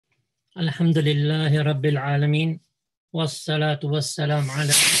Alhamdulillahi Rabbil Alameen. Wassalatu wassalam ala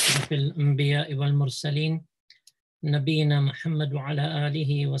ashrafil anbiya wal mursaleen. Nabiyyina Muhammad wa ala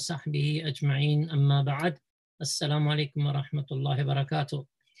alihi wa sahbihi ajma'een. Amma ba'd. Assalamu alaikum wa rahmatullahi wa barakatuh.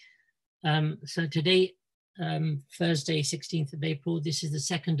 So today, Thursday, 16th of April, this is the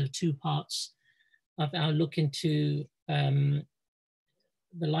second of two parts of our look into the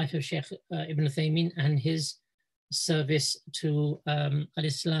life of Sheikh Ibn Uthaymeen and his service to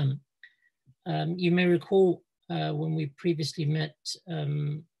al-Islam. You may recall when we previously met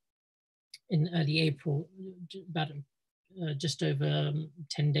in early April, about just over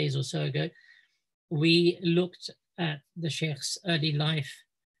 10 days or so ago, we looked at the Sheikh's early life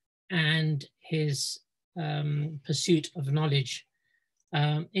and his pursuit of knowledge.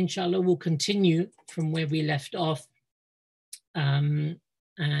 Inshallah, we'll continue from where we left off.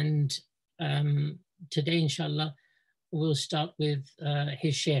 Today, inshallah, we'll start with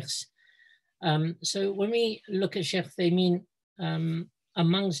his Sheikhs. So when we look at Sheikh Uthaymeen,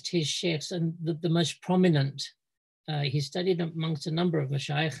 amongst his Sheikhs and the most prominent, he studied amongst a number of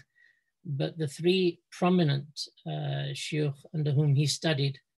mashayikh, but the three prominent Shaykh under whom he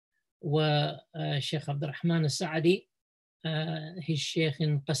studied were Sheikh Abdurrahman al-Sa'di, his Sheikh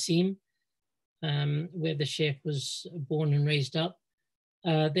in Qasim, where the Sheikh was born and raised up.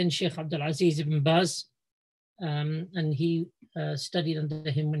 Then Sheikh Abdul Aziz ibn Baz, and he studied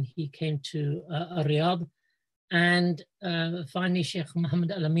under him when he came to Riyadh. And finally, Sheikh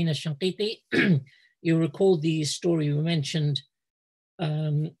Muhammad al-Amin al-Shanqiti. You recall the story we mentioned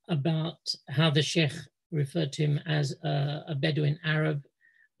about how the Sheikh referred to him as a Bedouin Arab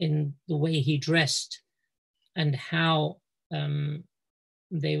in the way he dressed, and how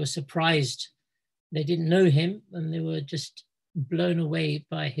they were surprised. They didn't know him, and they were just blown away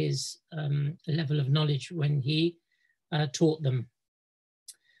by his level of knowledge when he taught them.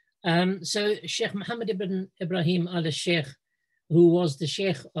 So Sheikh Muhammad ibn Ibrahim al-Sheikh, who was the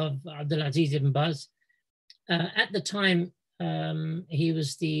Sheikh of Abdul Aziz ibn Baz, at the time he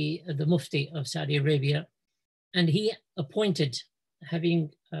was the Mufti of Saudi Arabia, and he appointed,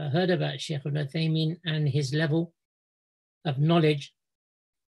 having heard about Sheikh Ibn Uthaymeen and his level of knowledge,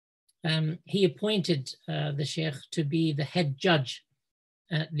 he appointed the Sheikh to be the head judge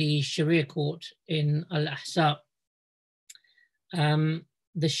at the Sharia court in Al-Ahsa.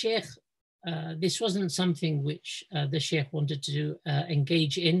 The Sheikh, this wasn't something which the Sheikh wanted to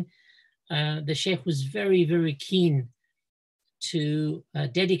engage in. The Sheikh was very, very keen to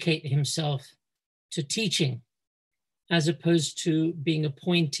dedicate himself to teaching, as opposed to being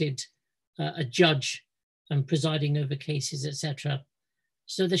appointed a judge and presiding over cases, etc.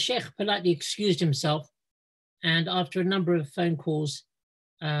 So the Sheikh politely excused himself, and after a number of phone calls,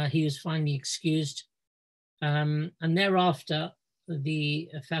 he was finally excused. And thereafter, the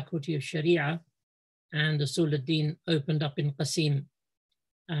Faculty of Sharia and Usul al-Din opened up in Qasim.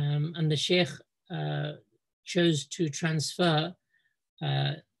 And the Sheikh chose to transfer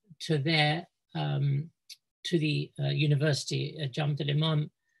to there, to the university, Jamiat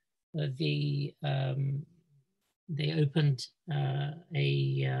al-Imam. They opened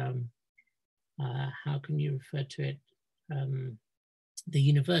how can you refer to it? The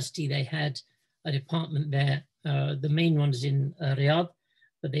university, they had a department there. The main one is in Riyadh,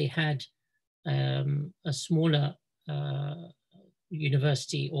 but they had a smaller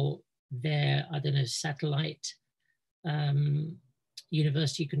university, or their, I don't know, satellite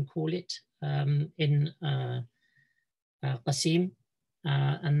university, you can call it, in Qasim.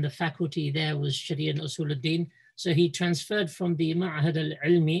 And the faculty there was Sharia and Usul al-Din. So he transferred from the Ma'had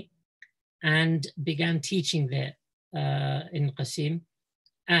al-Ilmi and began teaching there in Qasim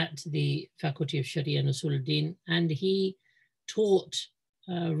at the Faculty of Sharia and Usul al-Din. And he taught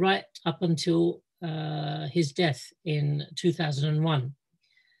right up until his death in 2001.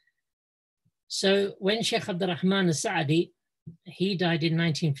 So when Sheikh Abdurrahman al-Sa'di, he died in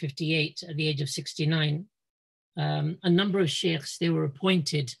 1958 at the age of 69, a number of sheikhs, they were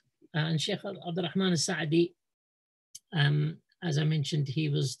appointed, and Sheikh Abdurrahman al-Sa'di, as I mentioned, he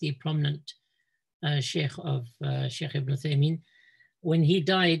was the prominent sheikh of Sheikh Ibn Uthaymeen. When he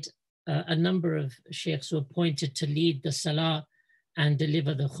died, a number of sheikhs were appointed to lead the salah and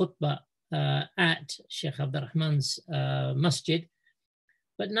deliver the khutbah at Sheikh Abdurrahman's masjid,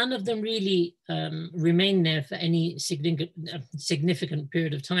 but none of them really remained there for any significant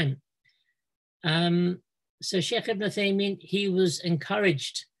period of time. So Sheikh Ibn Uthaymeen, he was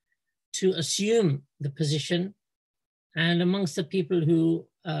encouraged to assume the position, and amongst the people who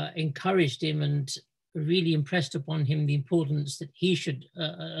encouraged him and really impressed upon him the importance that he should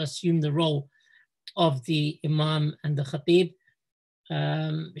assume the role of the Imam and the Khatib,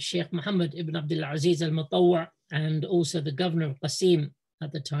 Sheikh Muhammad ibn Abdul Aziz al-Mutawwa, and also the governor of Qasim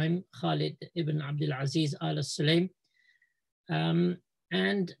at the time, Khalid ibn Abdul Aziz al-Sulaim.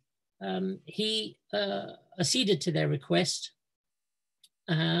 He acceded to their request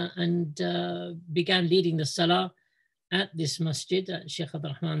and began leading the salah at this masjid, at Sheikh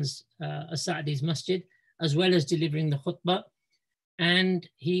Abdul Rahman's As-Sa'di's masjid, as well as delivering the khutbah. And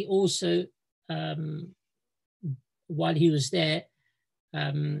he also, while he was there,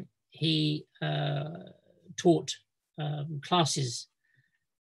 he taught classes.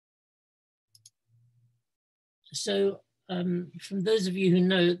 So from those of you who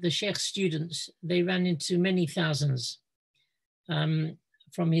know, the Sheikh's students, they ran into many thousands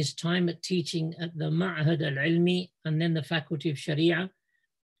from his time at teaching at the Ma'had al-Ilmi and then the Faculty of Sharia,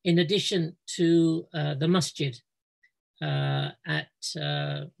 in addition to the masjid at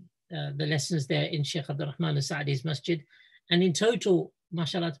the lessons there in Sheikh Abdul Rahman As-Sa'di's masjid. And in total,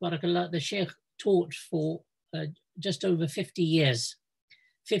 mashallah, tabarakallah, the Sheikh taught for just over 50 years,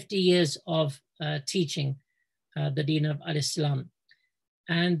 50 years of teaching the Deen of Al-Islam.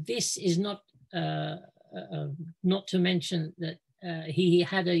 And this is not to mention that he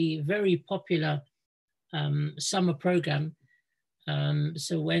had a very popular summer program.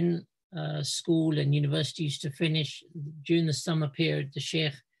 So when school and university used to finish, during the summer period, the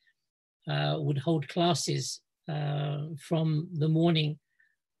Sheikh would hold classes from the morning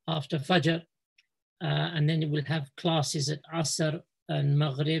after Fajr, and then it would have classes at Asr and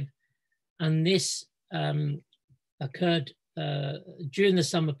Maghrib. And this occurred during the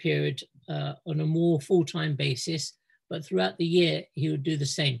summer period on a more full-time basis, but throughout the year he would do the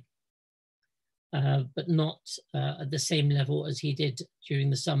same, but not at the same level as he did during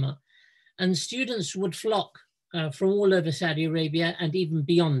the summer. And students would flock from all over Saudi Arabia and even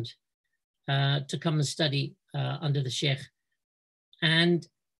beyond to come and study under the Sheikh. And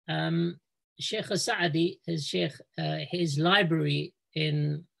Sheikh As-Sa'di, his library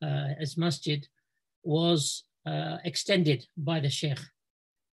in his masjid was extended by the Sheikh.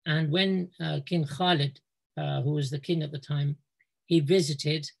 And when King Khalid, who was the king at the time, he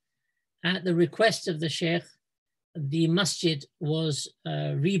visited, at the request of the Sheikh, the masjid was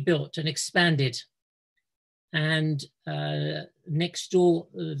rebuilt and expanded. And next door,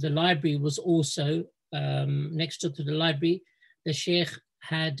 the library was also, next door to the library, the Sheikh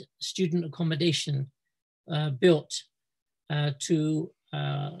had student accommodation built to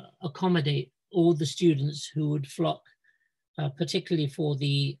accommodate all the students who would flock, particularly for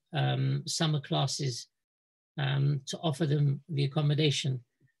the summer classes, to offer them the accommodation.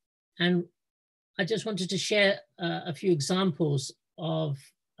 And I just wanted to share a few examples of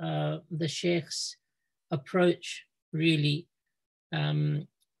the Sheikh's approach, really,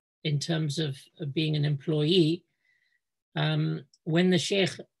 in terms of being an employee. When the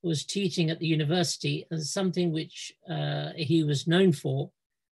Sheikh was teaching at the university, something which he was known for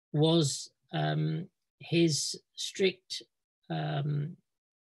was his strict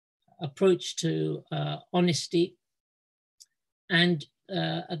approach to honesty. And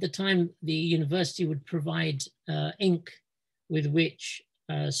at the time, the university would provide ink with which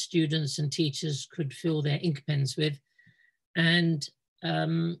students and teachers could fill their ink pens with and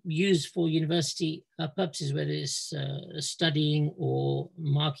use for university purposes, whether it's studying or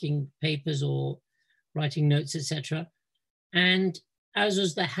marking papers or writing notes, etc. And as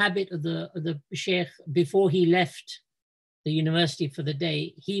was the habit of the Sheikh, before he left the university for the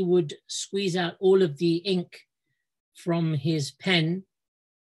day, he would squeeze out all of the ink from his pen.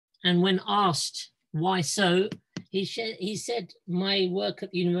 And when asked why so, he said, my work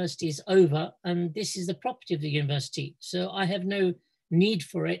at the university is over and this is the property of the university. So I have no need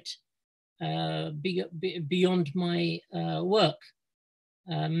for it beyond my work.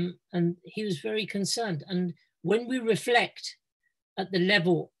 And he was very concerned. And when we reflect at the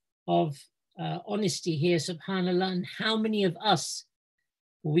level of honesty here, subhanAllah, and how many of us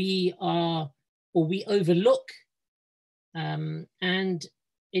we overlook and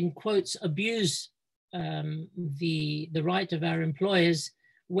in quotes abuse the right of our employers,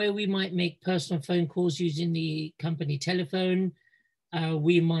 where we might make personal phone calls using the company telephone.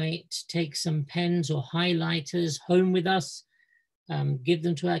 We might take some pens or highlighters home with us, give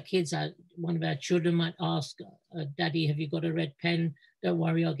them to our kids. One of our children might ask, Daddy, have you got a red pen? Don't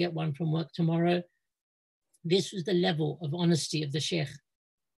worry, I'll get one from work tomorrow. This was the level of honesty of the Sheikh.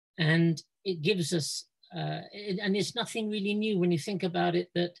 And it gives us, and it's nothing really new when you think about it,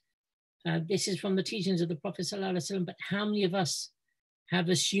 that this is from the teachings of the Prophet ﷺ, but how many of us have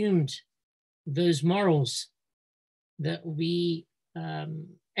assumed those morals, that we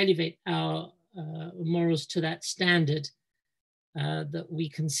elevate our morals to that standard, that we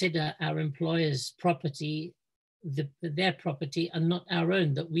consider our employers' property, their property, and not our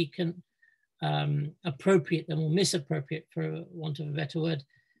own, that we can appropriate them or misappropriate, for want of a better word,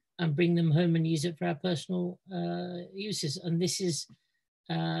 and bring them home and use it for our personal uses. And this is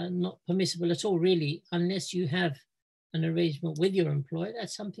not permissible at all, really, unless you have an arrangement with your employer.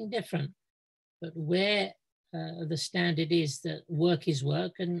 That's something different. But where the standard is that work is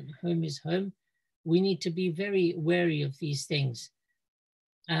work and home is home, we need to be very wary of these things.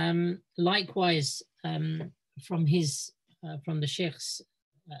 Likewise, from the Sheikh's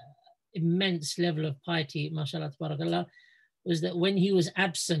immense level of piety, mashallah, tabarakallah, was that when he was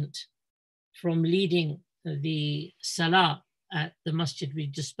absent from leading the salah at the masjid we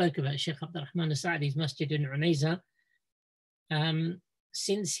just spoke about, Sheikh Abdurrahman Sa'di's masjid in Unayza,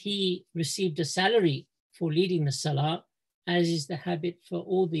 since he received a salary for leading the salah, as is the habit for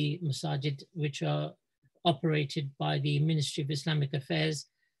all the masajid which are operated by the Ministry of Islamic Affairs,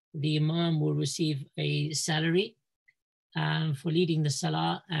 the imam will receive a salary for leading the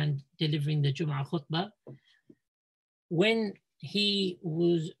salah and delivering the Jum'ah khutbah. When he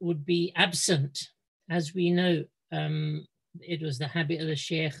would be absent, as we know, it was the habit of the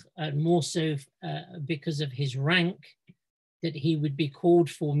Sheikh, more so because of his rank, that he would be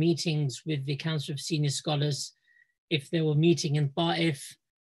called for meetings with the Council of Senior Scholars if they were meeting in Ta'if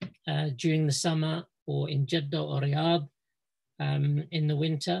during the summer, or in Jeddah or Riyadh in the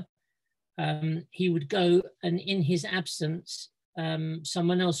winter. He would go, and in his absence,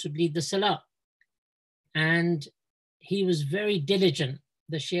 someone else would lead the salah. And he was very diligent.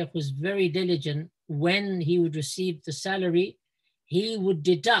 The Sheikh was very diligent. When he would receive the salary, he would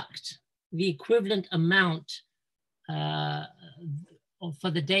deduct the equivalent amount for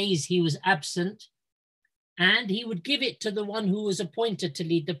the days he was absent, and he would give it to the one who was appointed to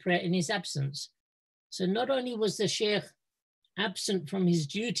lead the prayer in his absence. So not only was the Sheikh absent from his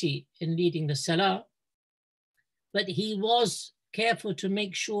duty in leading the salah, but he was careful to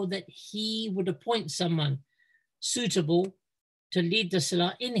make sure that he would appoint someone suitable to lead the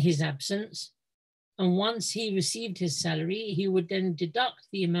salah in his absence. And once he received his salary, he would then deduct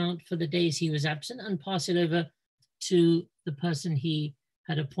the amount for the days he was absent and pass it over to the person he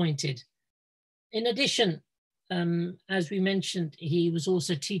had appointed. In addition, as we mentioned, he was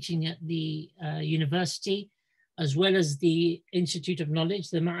also teaching at the university, as well as the Institute of Knowledge,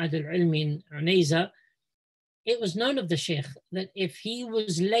 the Ma'ad al-Ilmi in Unayza. It was known of the Sheikh that if he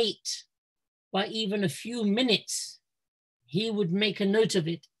was late by even a few minutes, he would make a note of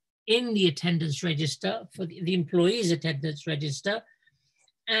it in the attendance register, for the employee's attendance register,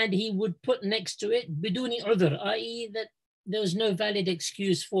 and he would put next to it biduni udhr, i.e. that there was no valid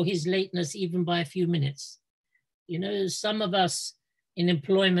excuse for his lateness even by a few minutes. You know, some of us in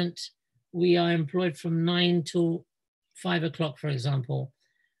employment, we are employed from 9 to 5 o'clock, for example.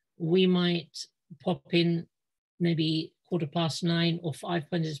 We might pop in maybe 9:15 or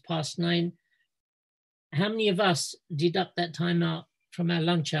 5 minutes past 9. How many of us deduct that time out from our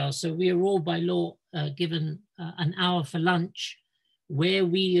lunch hour? So we are all by law given an hour for lunch, where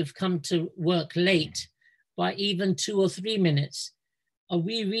we have come to work late by even 2 or 3 minutes. Are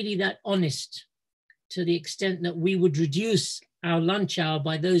we really that honest to the extent that we would reduce our lunch hour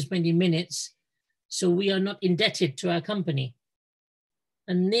by those many minutes so we are not indebted to our company?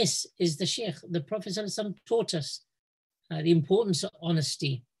 And this is the Sheikh. The Prophet ﷺ taught us the importance of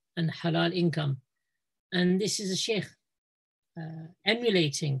honesty and halal income. And this is a Sheikh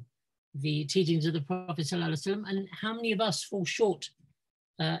emulating the teachings of the Prophet ﷺ. And how many of us fall short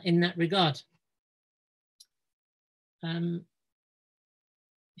in that regard?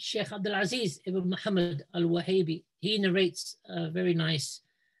 Sheikh Abdul Aziz ibn Muhammad al-Wahabi, he narrates a very nice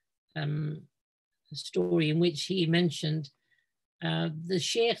story in which he mentioned the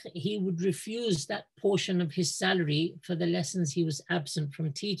Sheikh, he would refuse that portion of his salary for the lessons he was absent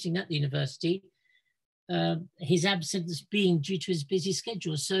from teaching at the university, his absence being due to his busy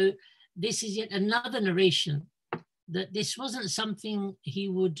schedule. So this is yet another narration that this wasn't something he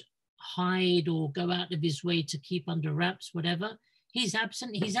would hide or go out of his way to keep under wraps, whatever. He's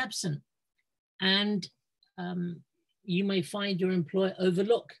absent, he's absent. And you may find your employer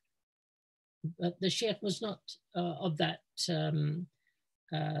overlook. But the Sheikh was not of that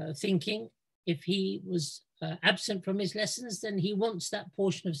thinking. If he was absent from his lessons, then he wants that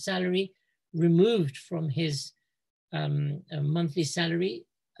portion of salary removed from his monthly salary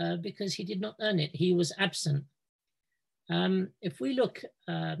because he did not earn it. He was absent. If we look,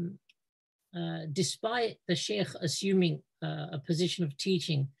 despite the Sheikh assuming a position of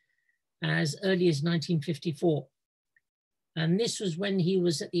teaching as early as 1954, and this was when he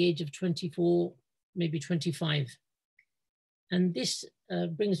was at the age of 24, maybe 25. And this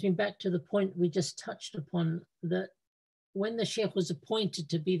brings me back to the point we just touched upon, that when the Sheikh was appointed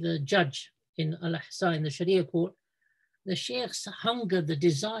to be the judge in Al-Ahsa, in the Sharia court, the Sheikh's hunger, the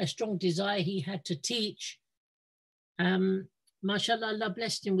desire, strong desire he had to teach, mashallah, Allah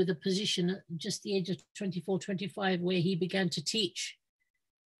blessed him with a position at just the age of 24, 25, where he began to teach.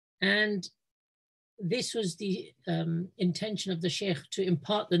 And this was the intention of the Sheikh, to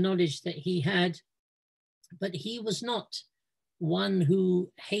impart the knowledge that he had, but he was not one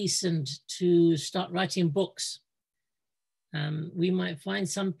who hastened to start writing books. We might find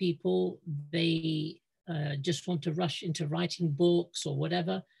some people, they just want to rush into writing books or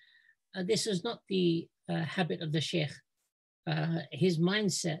whatever. This is not the habit of the Sheikh. His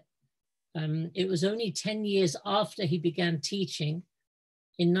mindset, it was only 10 years after he began teaching,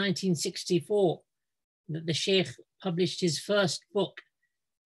 in 1964, that the Sheikh published his first book,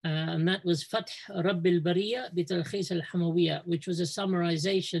 and that was Fath Rabb al-Bariya bi Talkhis al-Hamawiyya, which was a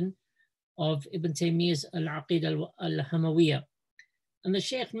summarization of Ibn Taymiyyah's Al-Aqidah al-Hamawiyya. And the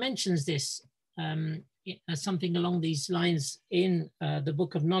Sheikh mentions this, something along these lines in the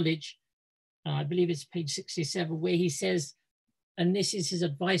Book of Knowledge. I believe it's page 67, where he says, and this is his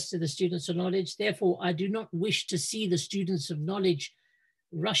advice to the students of knowledge: therefore, I do not wish to see the students of knowledge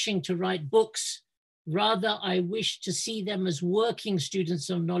rushing to write books. Rather, I wish to see them as working students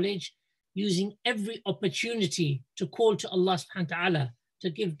of knowledge, using every opportunity to call to Allah subhanahu wa ta'ala, to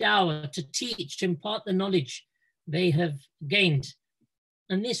give da'wah, to teach, to impart the knowledge they have gained.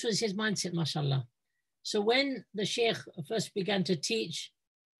 And this was his mindset, mashallah. So when the Sheikh first began to teach,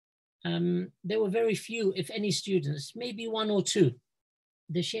 there were very few, if any, students, maybe one or two.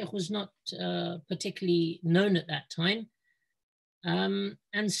 The Sheikh was not particularly known at that time.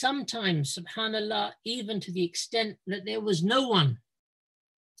 And sometimes, subhanallah, even to the extent that there was no one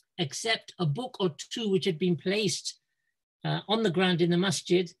except a book or two which had been placed on the ground in the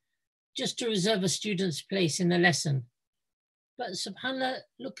masjid, just to reserve a student's place in the lesson. But subhanallah,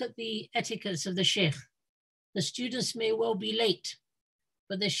 look at the etiquettes of the Sheikh. The students may well be late,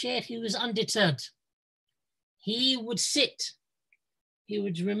 but the Sheikh, he was undeterred. He would sit, he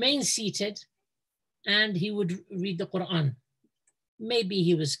would remain seated, and he would read the Quran. Maybe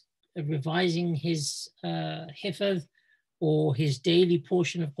he was revising his hifadh, or his daily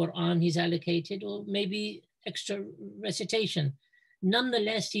portion of Quran he's allocated, or maybe extra recitation.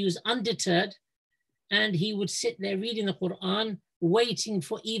 Nonetheless, he was undeterred, and he would sit there reading the Quran, waiting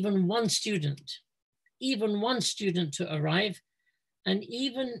for even one student to arrive. And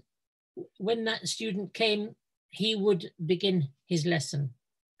even when that student came, he would begin his lesson.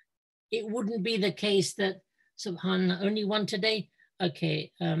 It wouldn't be the case that, subhanAllah, only one today?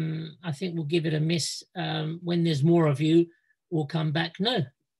 Okay, I think we'll give it a miss. When there's more of you, we'll come back. No.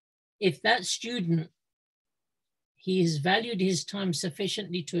 If that student, he has valued his time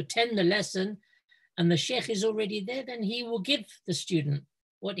sufficiently to attend the lesson, and the Sheikh is already there, then he will give the student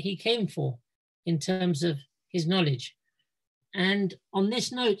what he came for in terms of his knowledge. And on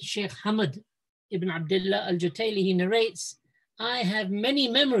this note, Sheikh Hamad ibn Abdullah al-Jutayli, he narrates, I have many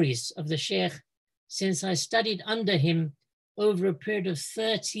memories of the Sheikh since I studied under him over a period of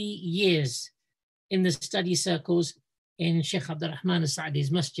 30 years in the study circles in Sheikh Abdurrahman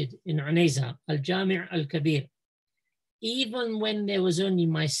al-Sa'di's masjid in Unayza, al-Jami' al-Kabir. Even when there was only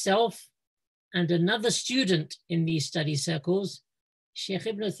myself and another student in these study circles, Sheikh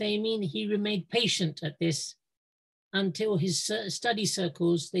Ibn Uthaymeen, he remained patient at this until his study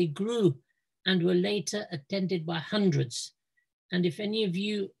circles, they grew and were later attended by hundreds. And if any of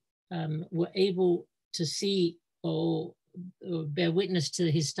you were able to see or bear witness to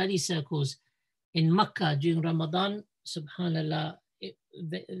his study circles in Makkah during Ramadan, subhanAllah,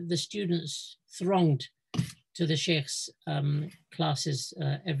 the students thronged to the Sheikh's classes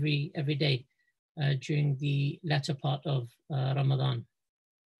every day during the latter part of Ramadan.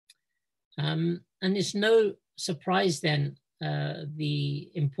 And it's no surprise then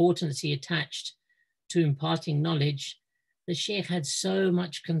the importance he attached to imparting knowledge. The Sheikh had so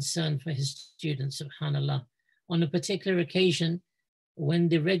much concern for his students, subhanAllah. On a particular occasion, when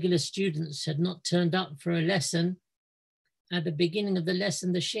the regular students had not turned up for a lesson, at the beginning of the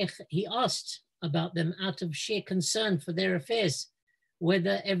lesson, the Sheikh, he asked about them out of sheer concern for their affairs,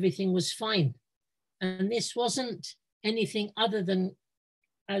 whether everything was fine. And this wasn't anything other than,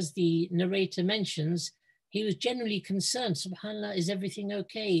 as the narrator mentions, he was generally concerned, subhanAllah, is everything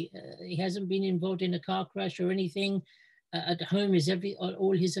okay? He hasn't been involved in a car crash or anything. At home, is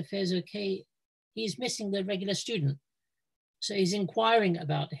all his affairs okay? He's missing the regular student. So he's inquiring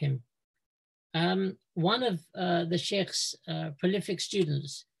about him. One of the Sheikh's prolific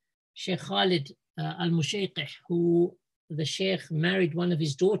students, Sheikh Khalid al-Mushayqih, who the Sheikh married one of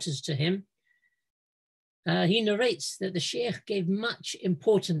his daughters to him, he narrates that the Sheikh gave much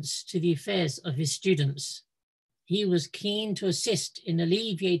importance to the affairs of his students. He was keen to assist in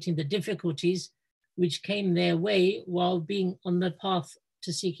alleviating the difficulties which came their way while being on the path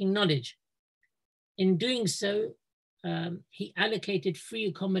to seeking knowledge. In doing so, he allocated free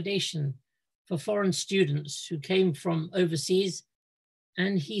accommodation for foreign students who came from overseas,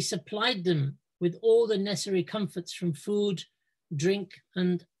 and he supplied them with all the necessary comforts from food, drink,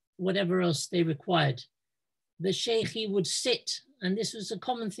 and whatever else they required. The Sheikh, he would sit, and this was a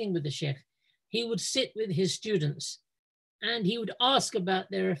common thing with the Sheikh, he would sit with his students and he would ask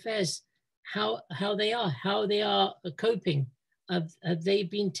about their affairs, how they are coping, have they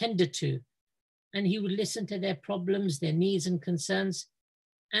been tended to? And he would listen to their problems, their needs and concerns,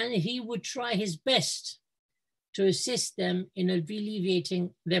 and he would try his best to assist them in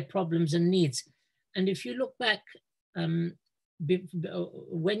alleviating their problems and needs. And if you look back,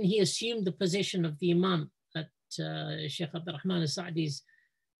 when he assumed the position of the Imam at Sheikh Abdurrahman al-Sa'di's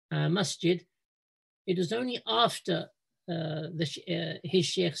masjid, it was only after his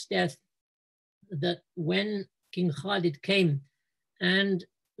Sheikh's death that when King Khalid came and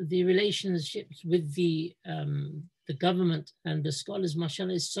the relationships with the government and the scholars,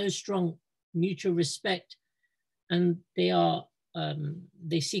 mashallah, is so strong, mutual respect, and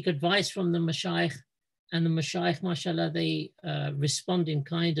they seek advice from the mashayikh, and the mashayikh, mashallah, they respond in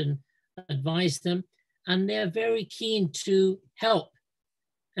kind and advise them, and they're very keen to help.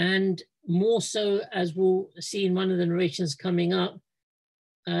 And more so, as we'll see in one of the narrations coming up,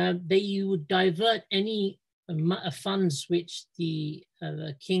 you would divert any funds which the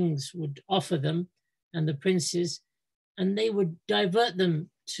kings would offer them and the princes, and they would divert them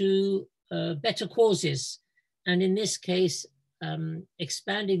to better causes. And in this case,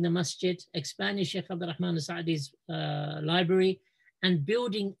 expanding the masjid, expanding Sheikh Abdurrahman al-Sa'di's library, and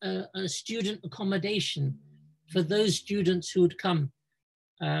building a student accommodation for those students who would come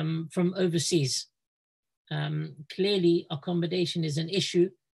from overseas. Clearly, accommodation is an issue,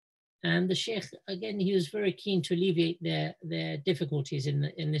 and the Sheikh, again, he was very keen to alleviate their difficulties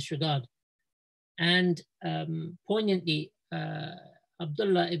in this regard. And poignantly,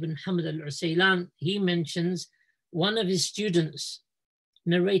 Abdullah ibn Hamad al-Usaylan, he mentions one of his students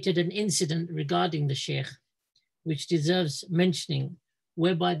narrated an incident regarding the Sheikh, which deserves mentioning,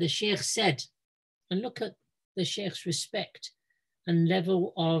 whereby the Sheikh said, and look at the Sheikh's respect and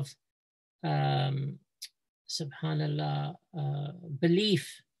level of, subhanallah,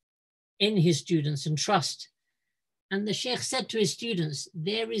 belief in his students and trust. And the Sheikh said to his students,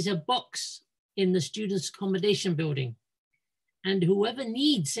 there is a box in the students' accommodation building, and whoever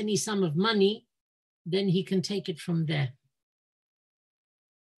needs any sum of money, then he can take it from there.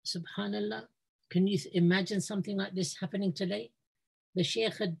 Subhanallah, can you imagine something like this happening today? The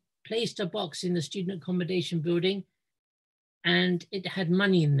Sheikh had placed a box in the student accommodation building and it had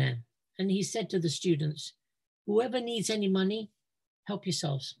money in there. And he said to the students, whoever needs any money, help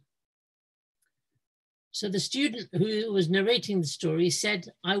yourselves. So the student who was narrating the story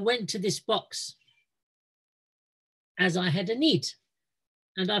said, I went to this box as I had a need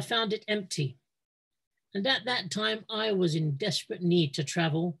and I found it empty. And at that time, I was in desperate need to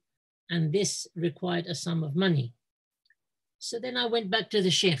travel, and this required a sum of money. So then I went back to the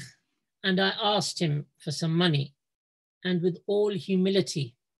Sheikh and I asked him for some money. And with all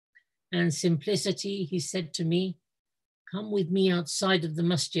humility and simplicity, he said to me, come with me outside of the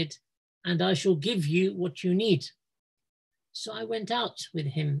masjid and I shall give you what you need. So I went out with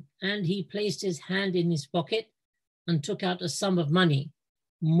him and he placed his hand in his pocket and took out a sum of money,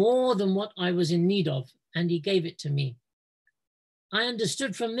 more than what I was in need of, and he gave it to me. I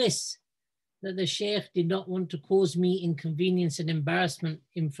understood from this that the Sheikh did not want to cause me inconvenience and embarrassment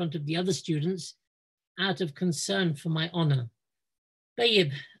in front of the other students out of concern for my honor.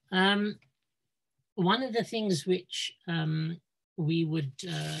 Tayyib, one of the things which we would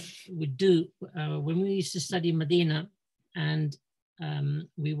do when we used to study Medina and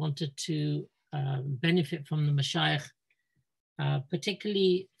we wanted to benefit from the mashayikh,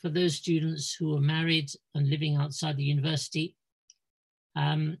 particularly for those students who were married and living outside the university,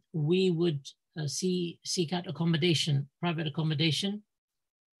 we would seek out accommodation, private accommodation.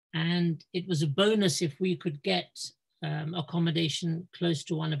 And it was a bonus if we could get accommodation close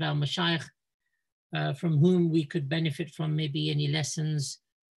to one of our mashayikh, from whom we could benefit from maybe any lessons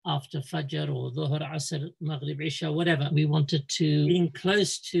after Fajr or Dhuhr, Asr, Maghrib, Isha, whatever. We wanted to be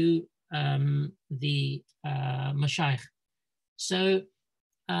close to the mashayikh. So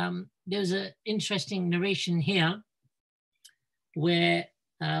there's an interesting narration here where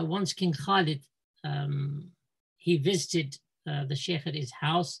once King Khalid, he visited the Sheikh at his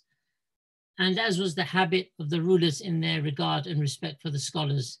house, and as was the habit of the rulers in their regard and respect for the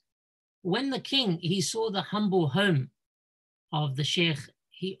scholars, when the king, he saw the humble home of the Sheikh,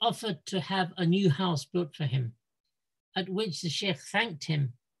 he offered to have a new house built for him, at which the Sheikh thanked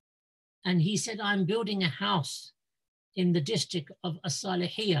him. And he said, I'm building a house in the district of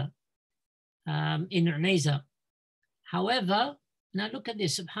As-Salihiyah in Unayza. However, now look at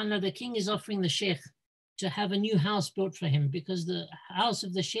this, subhanAllah, the king is offering the Sheikh to have a new house built for him because the house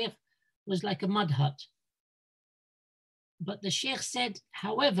of the Sheikh was like a mud hut. But the Sheikh said,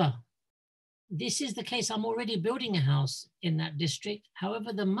 however, this is the case, I'm already building a house in that district.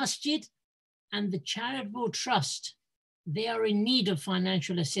 However, the masjid and the charitable trust, they are in need of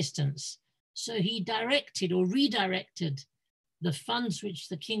financial assistance. So he directed or redirected the funds which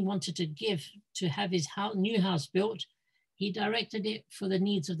the king wanted to give to have his new house built. He directed it for the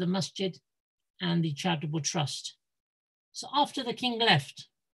needs of the masjid and the charitable trust. So after the king left,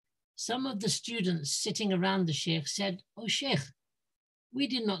 some of the students sitting around the Sheikh said, oh Sheikh, we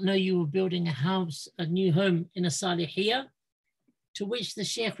did not know you were building a house, a new home in a Salihiyah. To which the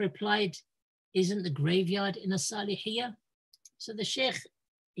Sheikh replied, isn't the graveyard in a Salihiyah? So the Sheikh,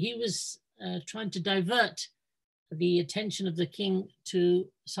 he was trying to divert the attention of the king to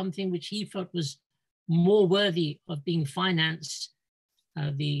something which he felt was more worthy of being financed,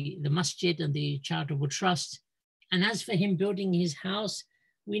 the masjid and the charitable trust. And as for him building his house,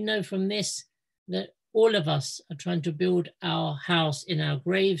 we know from this that all of us are trying to build our house in our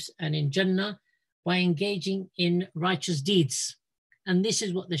graves and in Jannah by engaging in righteous deeds. And this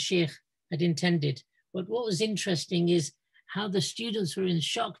is what the Sheikh had intended. But what was interesting is how the students were in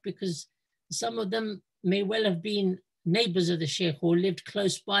shock, because some of them may well have been neighbors of the Sheikh or lived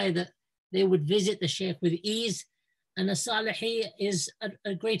close by, that they would visit the Sheikh with ease, and a Salihi is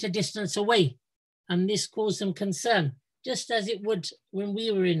a greater distance away. And this caused them concern, just as it would when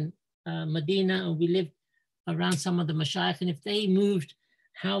we were in Medina and we lived around some of the mashayikh, and if they moved,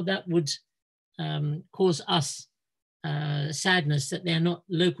 how that would cause us sadness that they're not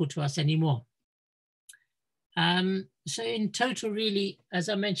local to us anymore. So in total, really, as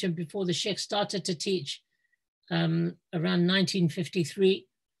I mentioned before, the Sheikh started to teach around 1953,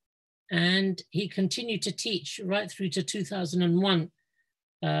 and he continued to teach right through to 2001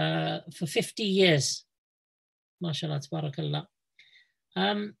 for 50 years. MashaAllah,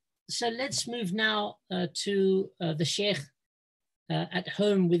 tabarakallah. So let's move now to the Sheikh at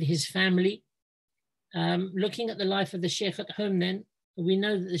home with his family. Looking at the life of the Sheikh at home then, we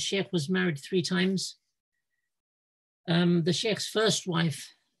know that the Sheikh was married 3 times. The Sheikh's first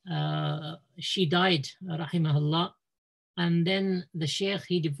wife, she died, rahimahullah. And then the Sheikh,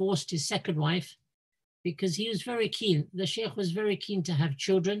 he divorced his second wife because he was very keen. The Sheikh was very keen to have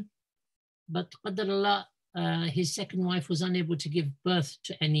children, but qadarullah, his second wife was unable to give birth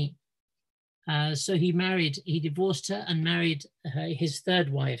to any. So he divorced her and married his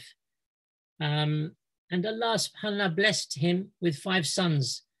third wife. And Allah subhanAllah blessed him with 5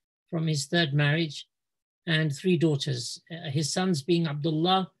 sons from his third marriage and 3 daughters. His sons being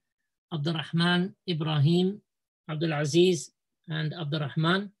Abdullah, Abdurrahman, Ibrahim, Abdul Aziz, and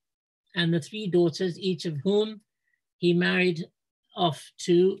Abdurrahman, and the 3 daughters, each of whom he married off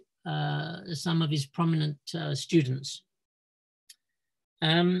to some of his prominent students.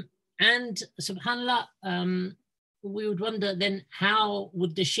 And subhanAllah, we would wonder then, how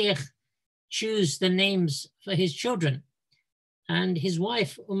would the Sheikh choose the names for his children? And his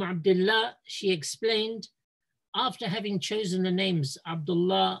wife, Abdullah, she explained, after having chosen the names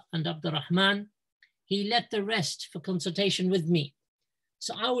Abdullah and Abdurrahman, he left the rest for consultation with me.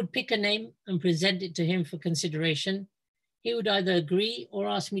 So I would pick a name and present it to him for consideration. He would either agree or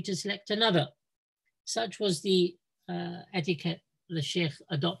ask me to select another. Such was the etiquette the Sheikh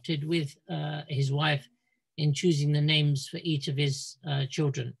adopted with his wife in choosing the names for each of his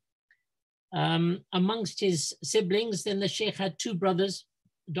children. Amongst his siblings, then the Sheikh had 2 brothers,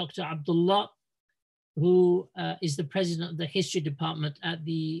 Dr. Abdullah, who is the president of the history department at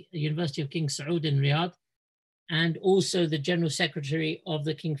the University of King Saud in Riyadh, and also the general secretary of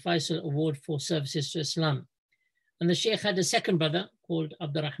the King Faisal Award for Services to Islam. And the Sheikh had a second brother called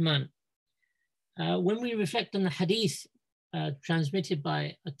Abdurrahman. When we reflect on the hadith transmitted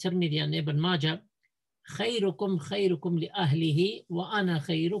by At-Tirmidhi and Ibn Majah, خيركم خيركم لأهله وأنا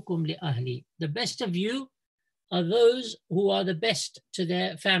خيركم لأهلي. The best of you are those who are the best to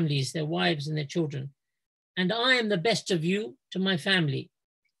their families, their wives and their children. And I am the best of you to my family.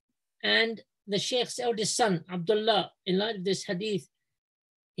 And the Sheikh's eldest son, Abdullah, in light of this hadith,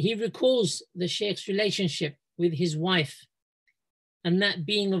 he recalls the Sheikh's relationship with his wife, and that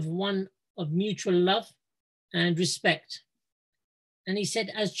being of one of mutual love and respect. And he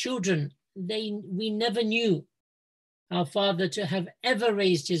said, as children, we never knew our father to have ever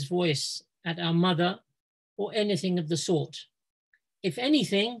raised his voice at our mother or anything of the sort. If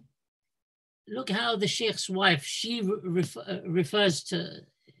anything, look how the Sheikh's wife, she refers to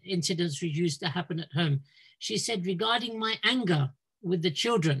incidents which used to happen at home. She said, regarding my anger with the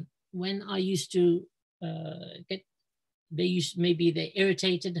children, when I used to maybe they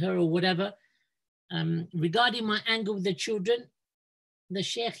irritated her or whatever, regarding my anger with the children, the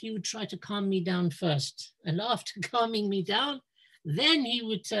Sheikh, he would try to calm me down first. And after calming me down, then he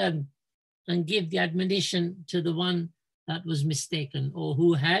would turn and give the admonition to the one that was mistaken or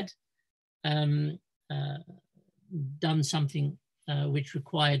who had done something which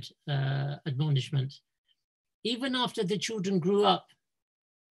required admonishment. Even after the children grew up,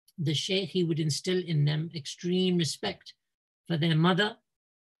 the Sheikh, he would instill in them extreme respect for their mother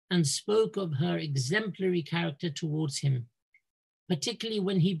and spoke of her exemplary character towards him, particularly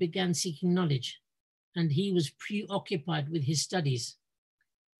when he began seeking knowledge and he was preoccupied with his studies.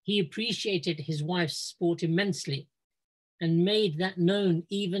 He appreciated his wife's sport immensely and made that known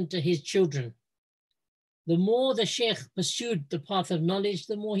even to his children. The more the Sheikh pursued the path of knowledge,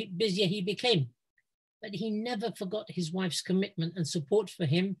 the more busier he became. But he never forgot his wife's commitment and support for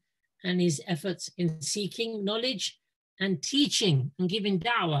him and his efforts in seeking knowledge and teaching and giving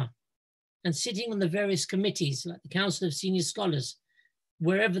da'wah and sitting on the various committees like the Council of Senior Scholars.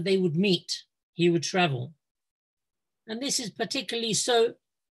 Wherever they would meet, he would travel. And this is particularly so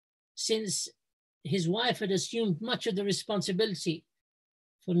since his wife had assumed much of the responsibility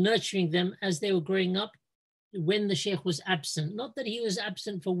for nurturing them as they were growing up when the Sheikh was absent. Not that he was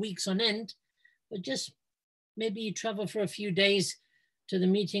absent for weeks on end, but just maybe he traveled for a few days to the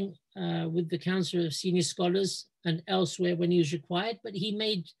meeting with the Council of Senior Scholars and elsewhere when he was required, but he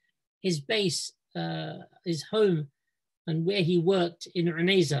made his base, his home, and where he worked in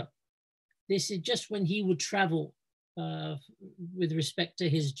Unayza. This is just when he would travel with respect to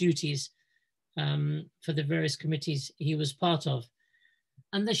his duties for the various committees he was part of.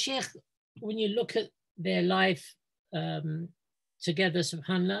 And the Sheikh, when you look at their life together,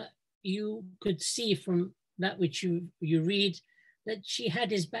 subhanAllah, you could see from that which you read that she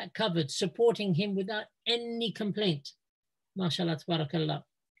had his back covered, supporting him without any complaint. MashaAllah, tabarakallah.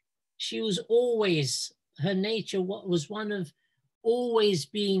 She was always, her nature was one of always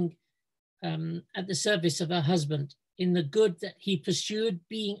being at the service of her husband in the good that he pursued,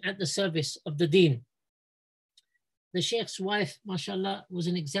 being at the service of the deen. The Sheikh's wife, mashallah, was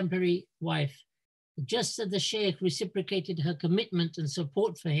an exemplary wife. Just as the Sheikh reciprocated her commitment and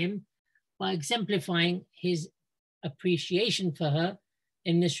support for him by exemplifying his appreciation for her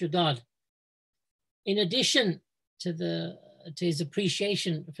in this regard. In addition to his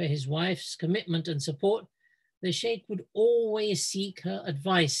appreciation for his wife's commitment and support, the Sheikh would always seek her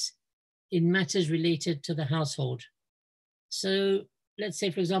advice in matters related to the household. So let's say,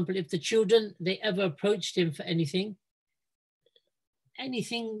 for example, if the children, they ever approached him for anything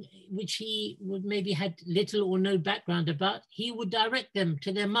which he would maybe had little or no background about, he would direct them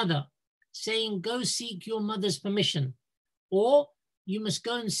to their mother, saying, go seek your mother's permission, or you must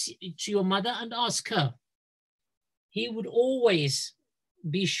go to your mother and ask her. He would always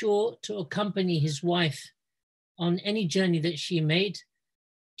be sure to accompany his wife on any journey that she made,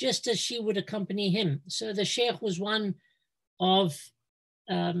 just as she would accompany him. So the Sheikh was one of,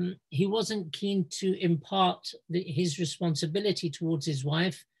 he wasn't keen to impart his responsibility towards his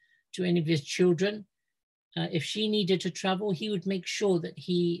wife to any of his children. If she needed to travel, he would make sure that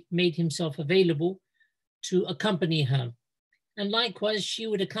he made himself available to accompany her. And likewise, she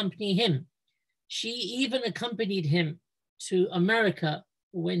would accompany him. She even accompanied him to America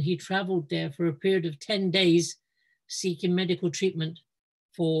when he traveled there for a period of 10 days, seeking medical treatment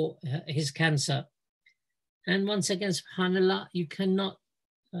for his cancer. And once again, subhanAllah, you cannot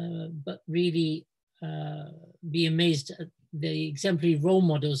but really be amazed at the exemplary role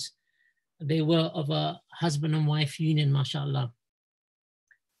models they were of a husband and wife union, mashallah.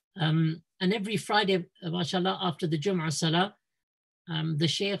 And every Friday, mashallah, after the Jum'ah Salah, the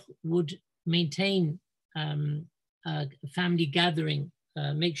Sheikh would maintain a family gathering,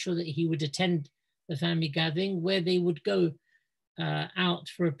 make sure that he would attend the family gathering where they would go out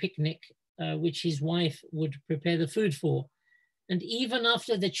for a picnic, which his wife would prepare the food for. And even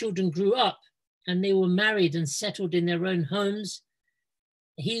after the children grew up and they were married and settled in their own homes,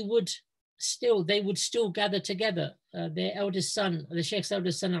 they would still gather together. Their eldest son, the Sheikh's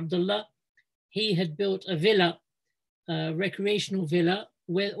eldest son, Abdullah, he had built a villa, a recreational villa,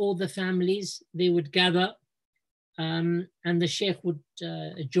 where all the families, they would gather, and the Sheikh would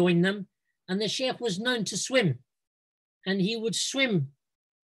join them, And the Sheikh was known to swim, and he would swim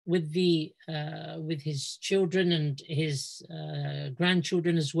with his children and his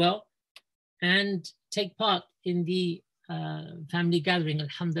grandchildren as well, and take part in the family gathering,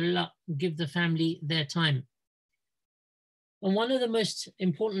 alhamdulillah, give the family their time. And one of the most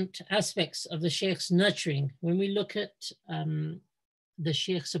important aspects of the Sheikh's nurturing, when we look at the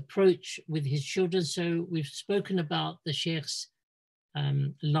Sheikh's approach with his children, so we've spoken about the Sheikh's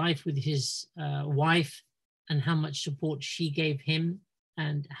life with his wife and how much support she gave him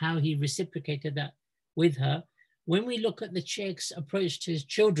and how he reciprocated that with her. When we look at the Sheikh's approach to his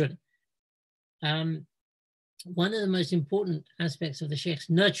children, one of the most important aspects of the Sheikh's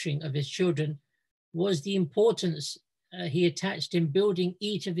nurturing of his children was the importance he attached in building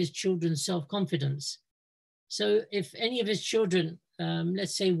each of his children's self-confidence. So if any of his children,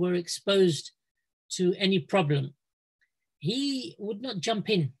 let's say, were exposed to any problem, he would not jump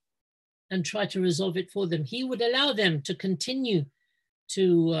in and try to resolve it for them. He would allow them to continue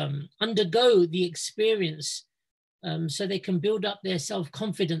to undergo the experience so they can build up their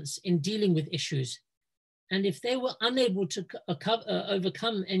self-confidence in dealing with issues. And if they were unable to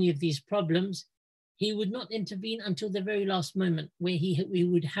overcome any of these problems, he would not intervene until the very last moment where he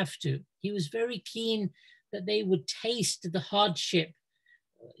would have to. He was very keen that they would taste the hardship,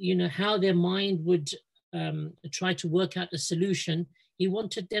 you know, how their mind would try to work out a solution. He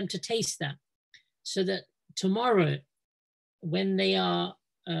wanted them to taste that so that tomorrow, when they are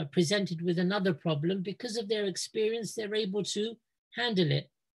presented with another problem, because of their experience, they're able to handle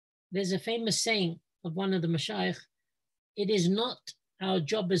it. There's a famous saying of one of the mashayikh: it is not our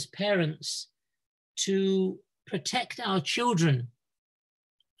job as parents to protect our children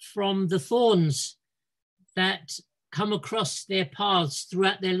from the thorns that come across their paths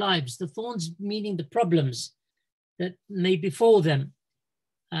throughout their lives. The thorns meaning the problems that may befall them.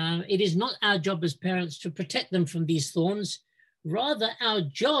 It is not our job as parents to protect them from these thorns. Rather, our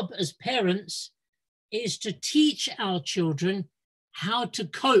job as parents is to teach our children how to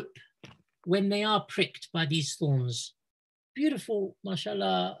cope when they are pricked by these thorns. Beautiful,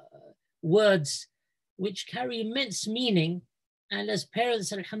 mashallah, words which carry immense meaning. And as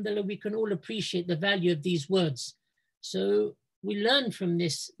parents, alhamdulillah, we can all appreciate the value of these words. So we learn from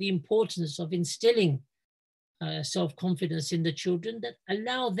this the importance of instilling self-confidence in the children that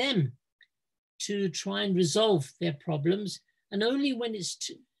allow them to try and resolve their problems. And only when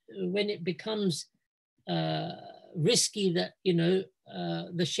it becomes risky that, you know,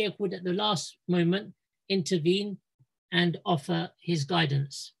 the Sheikh would at the last moment intervene and offer his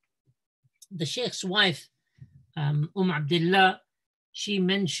guidance. The Sheikh's wife, Abdullah, she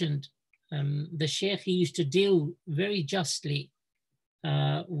mentioned the Sheikh, he used to deal very justly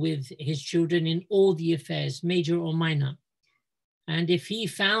with his children in all the affairs, major or minor. And if he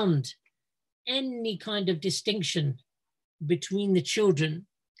found any kind of distinction between the children,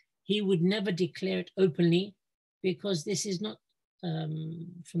 he would never declare it openly, because this is not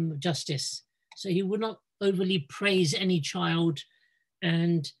from justice. So he would not overly praise any child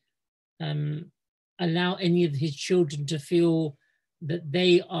and allow any of his children to feel that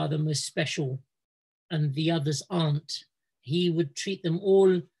they are the most special and the others aren't. He would treat them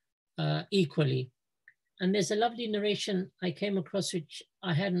all equally. And there's a lovely narration I came across, which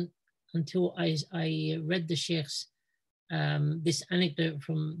I hadn't until I read the Sheikh's, this anecdote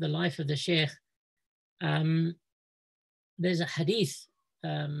from the life of the Sheikh. There's a hadith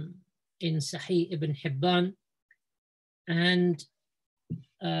in Sahih Ibn Hibban, and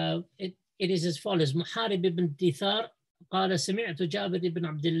it is as follows: Muharib ibn Dithar قال سمعت جابر بن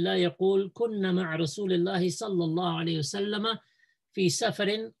عبد الله يقول كنا مع رسول الله صلى الله عليه وسلم في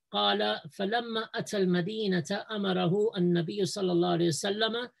سفر قال فلما أتى المدينة أمره النبي صلى الله عليه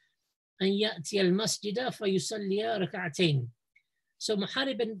وسلم أن يأتي المسجد فيصلي ركعتين. So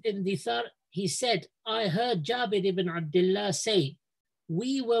Muharib ibn Dithar, he said, I heard Jabir ibn Abdullah say,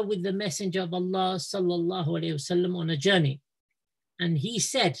 we were with the Messenger of Allah sallallahu alayhi wasallam on a journey. And he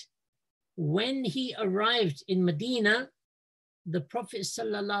said, when he arrived in Medina, the Prophet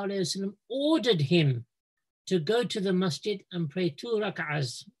sallallahu alayhi wasallam ordered him to go to the masjid and pray 2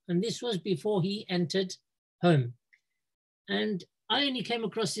 rak'ahs. And this was before he entered home. And I only came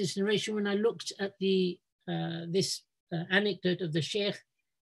across this narration when I looked at the this anecdote of the Sheikh,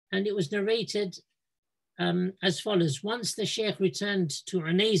 and it was narrated as follows. Once the Sheikh returned to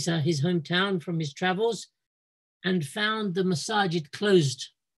Unayza, his hometown, from his travels, and found the masajid closed.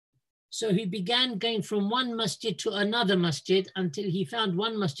 So he began going from one masjid to another masjid until he found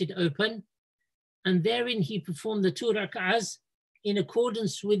one masjid open, and therein he performed the 2 rak'ahs in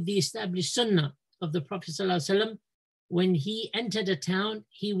accordance with the established sunnah of the Prophet ﷺ, when he entered a town,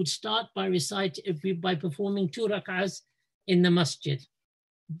 he would start by performing 2 rak'ahs in the masjid.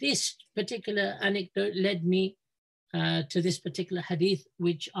 This particular anecdote led me to this particular hadith,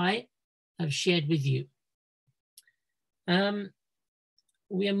 which I have shared with you.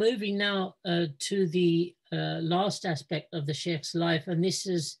 We are moving now to the last aspect of the Sheikh's life, and this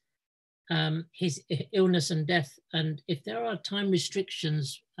is his illness and death. And if there are time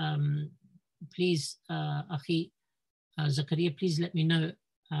restrictions, please, Akhi Zakaria, please let me know.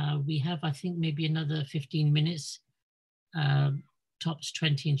 We have, I think, maybe another 15 minutes, tops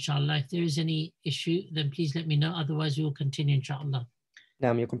 20, inshallah. If there is any issue, then please let me know. Otherwise, we will continue, inshallah.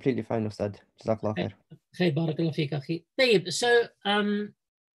 No, you're completely fine, Ustad. Jazakallah khair. Okay, barakallah feek, Akhi. Tayyib. So,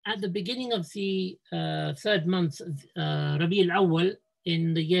 at the beginning of the third month, Rabi al-Awwal,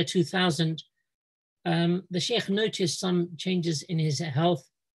 in the year 2000, the Sheikh noticed some changes in his health.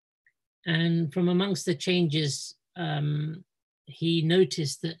 And from amongst the changes, he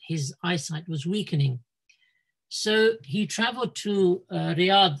noticed that his eyesight was weakening. So he traveled to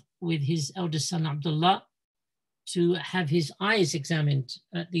Riyadh with his eldest son, Abdullah, to have his eyes examined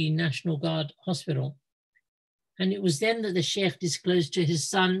at the National Guard Hospital. And it was then that the Sheikh disclosed to his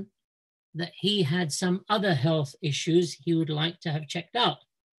son that he had some other health issues he would like to have checked out.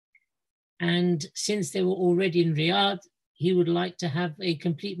 And since they were already in Riyadh, he would like to have a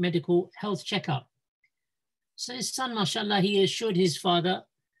complete medical health checkup. So his son, mashallah, he assured his father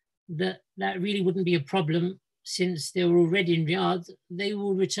that that really wouldn't be a problem since they were already in Riyadh. They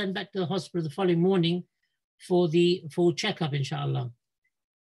will return back to the hospital the following morning for the full checkup, inshallah.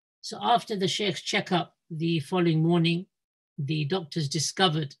 So after the Sheikh's checkup the following morning, the doctors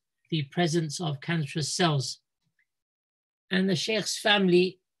discovered the presence of cancerous cells. And the Sheikh's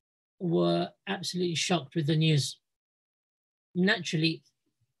family were absolutely shocked with the news. Naturally,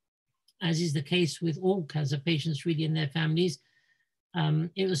 as is the case with all cancer patients really in their families,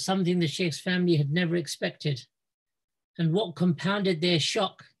 it was something the Sheikh's family had never expected. And what compounded their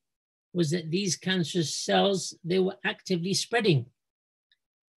shock was that these cancerous cells, they were actively spreading.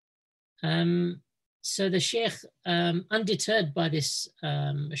 So the Sheikh, undeterred by this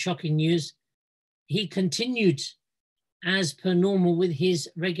shocking news, he continued as per normal with his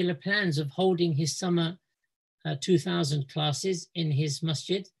regular plans of holding his summer 2000 classes in his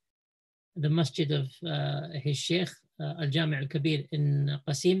masjid, the masjid of his Sheikh, Al-Jami' Al-Kabir in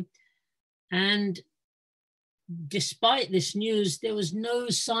Qasim. And despite this news, there were no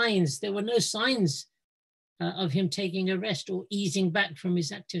signs of him taking a rest or easing back from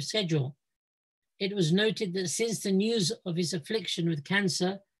his active schedule. It was noted that since the news of his affliction with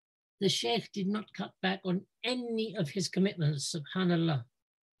cancer, the Sheikh did not cut back on any of his commitments, subhanallah,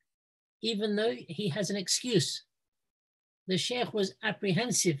 even though he has an excuse. The Sheikh was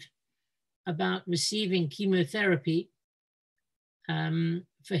apprehensive about receiving chemotherapy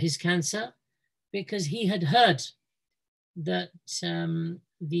for his cancer because he had heard that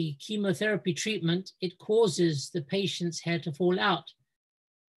the chemotherapy treatment, it causes the patient's hair to fall out.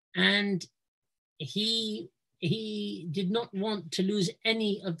 And he did not want to lose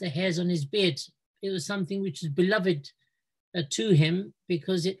any of the hairs on his beard. It was something which was beloved to him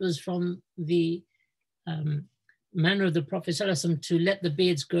because it was from the manner of the Prophet ﷺ to let the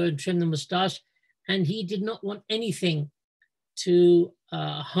beards grow and trim the moustache. And he did not want anything to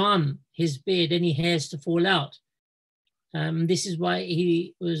harm his beard, any hairs to fall out. This is why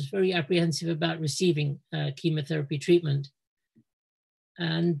he was very apprehensive about receiving chemotherapy treatment.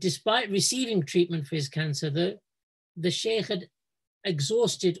 And despite receiving treatment for his cancer, though, the Sheikh had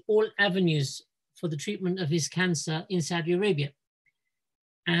exhausted all avenues for the treatment of his cancer in Saudi Arabia.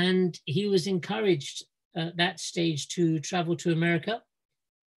 And he was encouraged at that stage to travel to America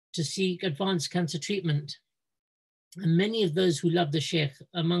to seek advanced cancer treatment. And many of those who loved the Sheikh,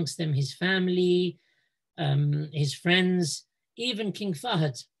 amongst them his family, his friends, even King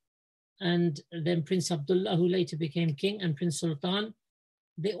Fahd, and then Prince Abdullah, who later became king, and Prince Sultan,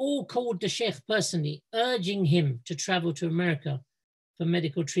 they all called the Sheikh personally, urging him to travel to America for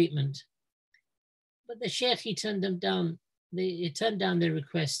medical treatment. But the Sheikh, he turned them down. He turned down their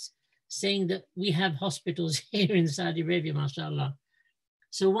requests, saying that we have hospitals here in Saudi Arabia, mashallah.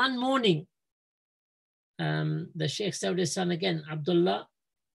 So one morning, the Sheikh's eldest son again, Abdullah,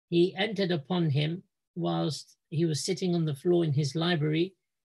 he entered upon him whilst he was sitting on the floor in his library,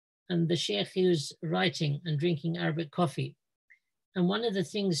 and the Sheikh, he was writing and drinking Arabic coffee. And one of the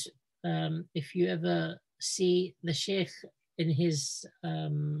things, if you ever see the Sheikh in his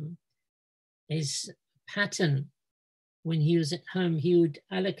pattern when he was at home, he would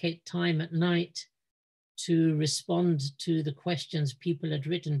allocate time at night to respond to the questions people had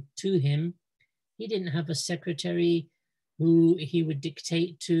written to him. He didn't have a secretary who he would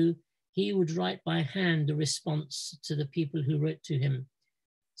dictate to. He would write by hand the response to the people who wrote to him.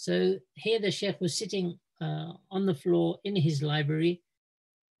 So here the Sheikh was sitting on the floor in his library,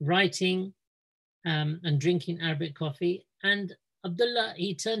 writing and drinking Arabic coffee. And Abdullah,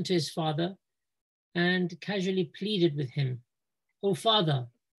 he turned to his father and casually pleaded with him, "Oh, father,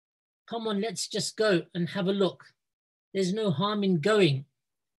 come on, let's just go and have a look. There's no harm in going."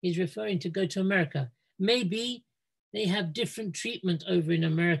 He's referring to go to America. Maybe they have different treatment over in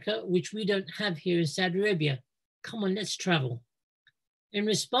America, which we don't have here in Saudi Arabia. Come on, let's travel. In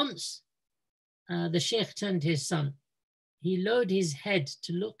response, the Sheikh turned to his son. He lowered his head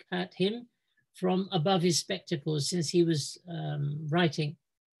to look at him from above his spectacles since he was writing.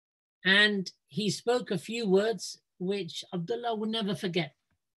 And he spoke a few words which Abdullah would never forget.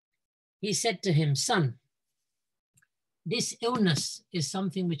 He said to him, "Son, this illness is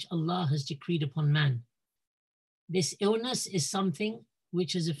something which Allah has decreed upon man. This illness is something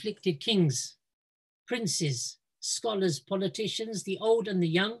which has afflicted kings, princes, scholars, politicians, the old and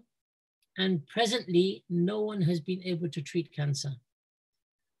the young, and presently no one has been able to treat cancer.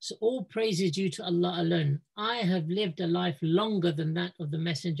 So all praise is due to Allah alone. I have lived a life longer than that of the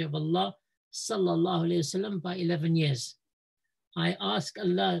Messenger of Allah, sallallahu alaihi wasallam, by 11 years. I ask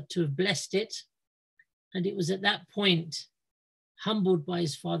Allah to have blessed it." And it was at that point, humbled by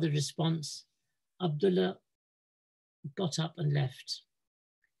his father's response, Abdullah got up and left.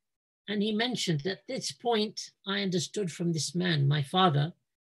 And he mentioned at this point, I understood from this man, my father,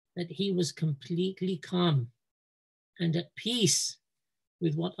 that he was completely calm and at peace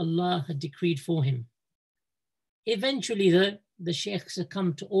with what Allah had decreed for him. Eventually, though, the Sheikh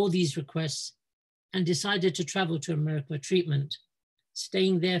succumbed to all these requests and decided to travel to America for treatment,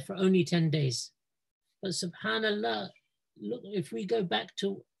 staying there for only 10 days. But subhanAllah, look, if we go back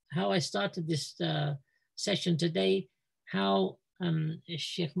to how I started this session today, how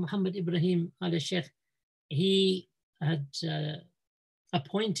Sheikh Muhammad Ibrahim al-Sheikh, he had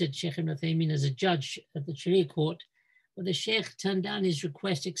appointed Sheikh Ibn Uthaymeen as a judge at the Sharia court, but the Sheikh turned down his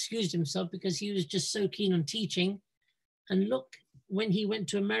request, excused himself because he was just so keen on teaching. And look, when he went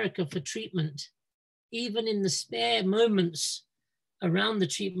to America for treatment, even in the spare moments around the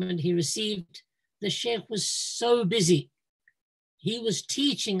treatment he received, the Sheikh was so busy. He was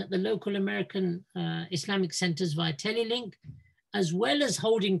teaching at the local American Islamic centers via Telelink, as well as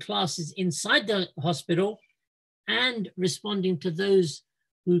holding classes inside the hospital and responding to those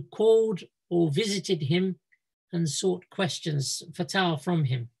who called or visited him and sought questions, fatwa from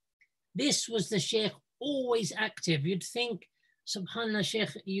him. This was the Sheikh, always active. You'd think, subhanAllah,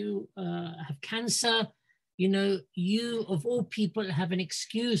 Sheikh, you have cancer, you know, you of all people have an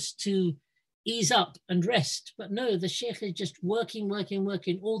excuse to ease up and rest. But no, the Sheikh is just working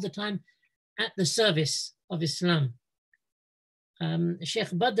all the time at the service of Islam.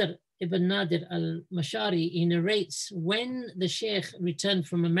 Sheikh Badr ibn Nadir al-Mashari, he narrates when the Sheikh returned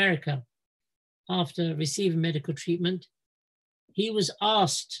from America after receiving medical treatment, he was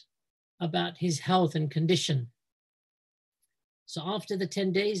asked about his health and condition. So after the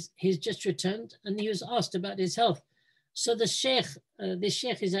 10 days, he's just returned and he was asked about his health. So the Sheikh, this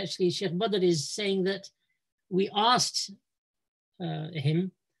Sheikh is actually, Sheikh Badr is saying that we asked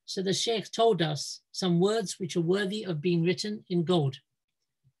him, so the Sheikh told us some words which are worthy of being written in gold.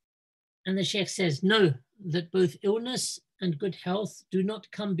 And the Sheikh says, know that both illness and good health do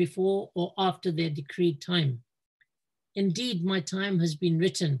not come before or after their decreed time. Indeed, my time has been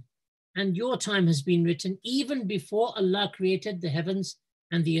written and your time has been written even before Allah created the heavens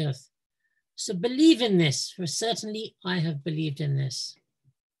and the earth. So believe in this, for certainly I have believed in this.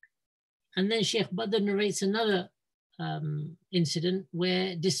 And then Sheikh Badr narrates another incident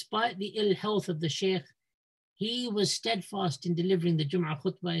where despite the ill health of the Sheikh, he was steadfast in delivering the Jum'ah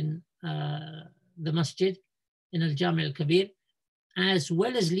khutbah in the masjid in Al-Jami' al-Kabir, as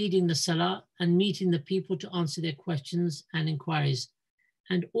well as leading the Salah and meeting the people to answer their questions and inquiries.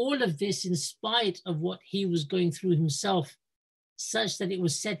 And all of this in spite of what he was going through himself, such that it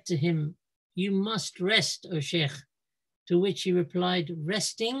was said to him, you must rest, O Sheikh. To which he replied,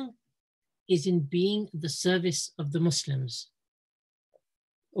 resting is in being the service of the Muslims.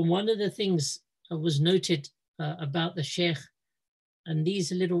 And one of the things was noted about the Sheikh, and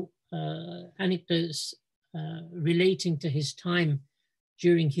these little anecdotes relating to his time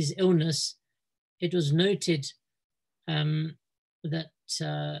during his illness, it was noted that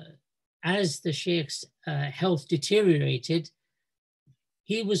as the Sheikh's health deteriorated,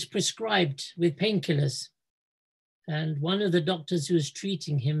 he was prescribed with painkillers. And one of the doctors who was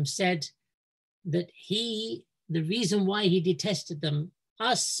treating him said that the reason why he detested them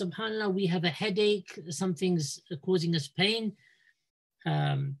us, subhanAllah, we have a headache, something's causing us pain.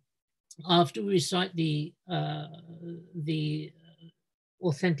 After we recite the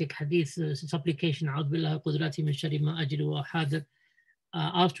authentic hadith, supplication,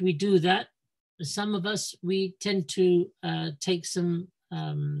 after we do that, some of us, we tend to take some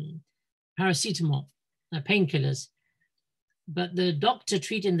paracetamol, painkillers. But the doctor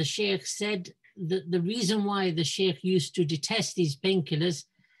treating the sheikh said that the reason why the sheikh used to detest these painkillers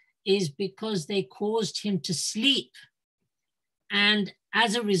is because they caused him to sleep. And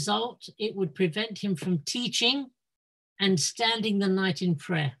as a result, it would prevent him from teaching and standing the night in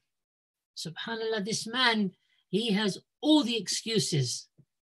prayer. SubhanAllah, this man, he has all the excuses.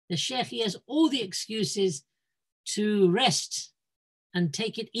 The sheikh, he has all the excuses to rest and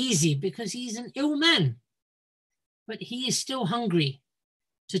take it easy because he's an ill man. But he is still hungry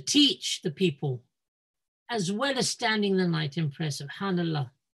to teach the people as well as standing the night in prayer, SubhanAllah.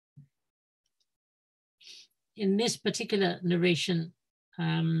 In this particular narration,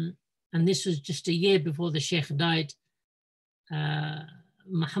 and this was just a year before the sheikh died,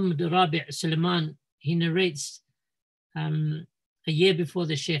 Muhammad Rabi' Sulaiman, he narrates, a year before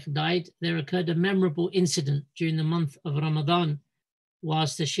the sheikh died, there occurred a memorable incident during the month of Ramadan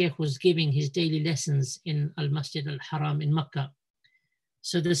whilst the sheikh was giving his daily lessons in Al-Masjid Al-Haram in Makkah.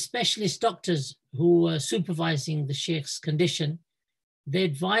 So the specialist doctors who were supervising the sheikh's condition, they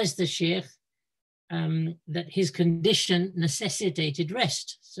advised the sheikh that his condition necessitated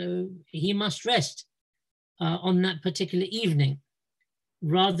rest. So he must rest on that particular evening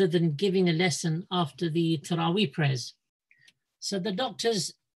rather than giving a lesson after the Taraweeh prayers. So the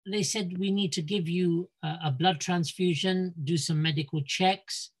doctors, they said, we need to give you a blood transfusion, do some medical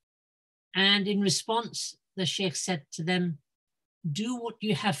checks. And in response, the sheikh said to them, do what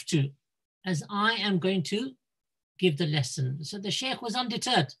you have to, as I am going to give the lesson. So the sheikh was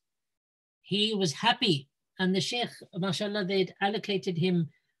undeterred. He was happy. And the sheikh, mashallah, they'd allocated him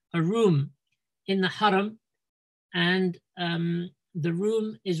a room in the haram. And the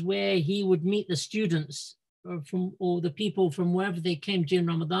room is where he would meet the students or the people from wherever they came during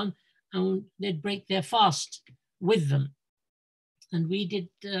Ramadan, and they'd break their fast with them. And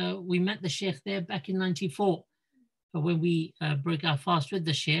we met the sheikh there back in 94 when we broke our fast with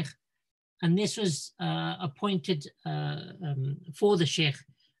the sheikh. And this was appointed for the sheikh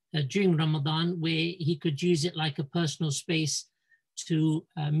during Ramadan, where he could use it like a personal space to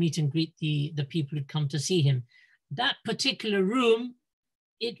meet and greet the people who'd come to see him. That particular room,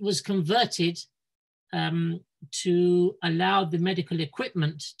 it was converted to allow the medical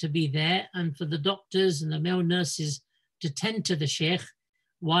equipment to be there and for the doctors and the male nurses to tend to the sheikh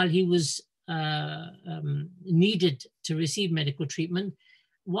while he was needed to receive medical treatment,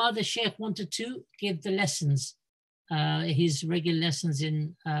 while the sheikh wanted to give the lessons, his regular lessons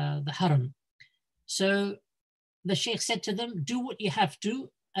in the haram. So the sheikh said to them, do what you have to,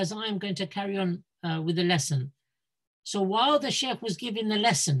 as I am going to carry on with the lesson. So while the sheikh was giving the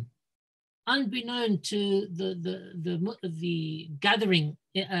lesson, unbeknown to the gathering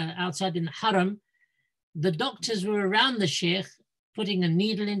outside in the haram, the doctors were around the sheikh, putting a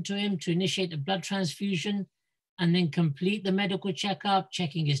needle into him to initiate a blood transfusion and then complete the medical checkup,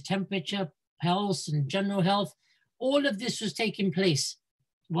 checking his temperature, pulse, and general health. All of this was taking place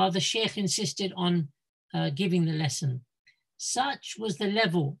while the sheikh insisted on giving the lesson. Such was the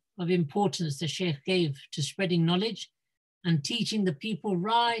level of importance the sheikh gave to spreading knowledge and teaching the people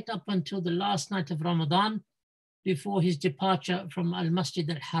right up until the last night of Ramadan before his departure from Al-Masjid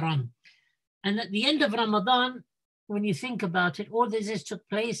Al-Haram. And at the end of Ramadan, when you think about it, all this took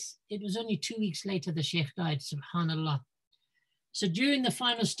place, it was only 2 weeks later the sheikh died, subhanallah. So during the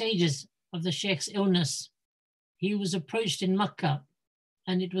final stages of the sheikh's illness, he was approached in Makkah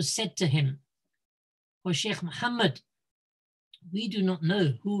and it was said to him, "O Sheikh Muhammad, we do not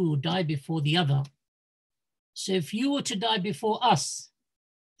know who will die before the other. So if you were to die before us,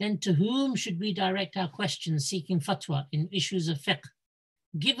 then to whom should we direct our questions seeking fatwa in issues of fiqh?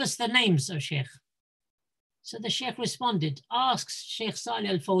 Give us the names, O Sheikh." So the Sheikh responded, "Ask Sheikh Salih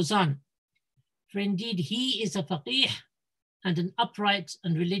al-Fawzan, for indeed he is a faqih and an upright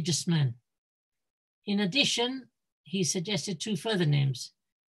and religious man." In addition, he suggested 2 further names,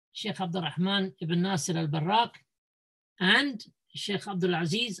 Sheikh Abdul Rahman ibn Nasir al-Barraq and Sheikh Abdul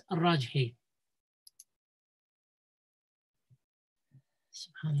Aziz al-Rajhi.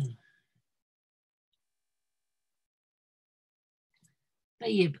 SubhanAllah.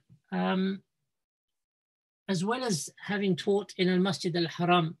 As well as having taught in Al-Masjid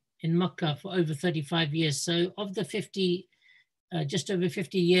Al-Haram in Makkah for over 35 years, so of the 50, just over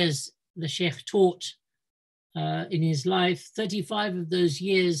 50 years the Sheikh taught in his life. 35 of those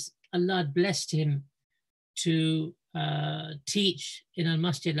years, Allah had blessed him to teach in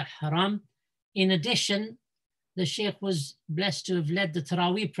Al-Masjid Al-Haram. In addition, the Sheikh was blessed to have led the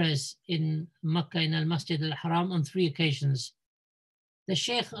Taraweeh prayers in Makkah in Al-Masjid Al-Haram on 3 occasions. The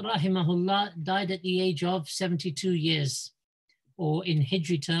Sheikh, rahimahullah, died at the age of 72 years, or in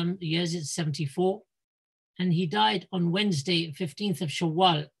Hijri term years, it's 74. And he died on Wednesday, 15th of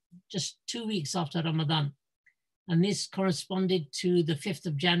Shawwal, just 2 weeks after Ramadan. And this corresponded to the 5th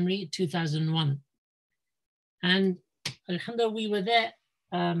of January, 2001. And alhamdulillah, we were there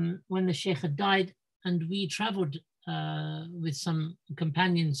when the Sheikh had died, and we traveled with some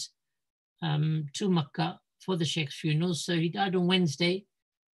companions to Makkah for the Sheikh's funeral. So he died on Wednesday,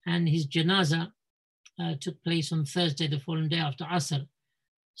 and his janazah took place on Thursday, the following day after Asr.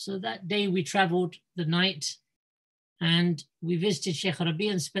 So that day we traveled the night, and we visited Sheikh Rabi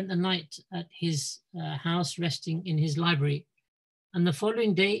and spent the night at his house, resting in his library. And the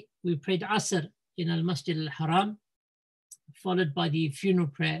following day we prayed Asr in Al-Masjid Al-Haram, followed by the funeral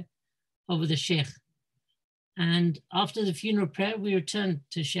prayer over the Sheikh. And after the funeral prayer, we returned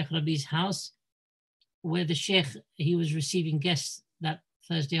to Sheikh Rabi's house, where the Sheikh, he was receiving guests that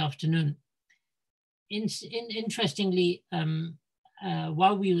Thursday afternoon. Interestingly,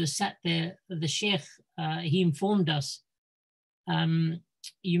 while we were sat there, the Sheikh, he informed us,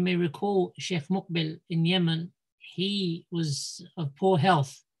 you may recall Sheikh Muqbil in Yemen, he was of poor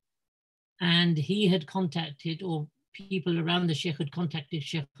health, and he had contacted, or people around the Sheikh had contacted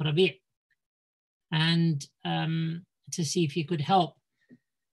Sheikh Rabi' and to see if he could help.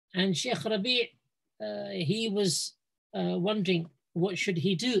 And Sheikh Rabi', he was wondering what should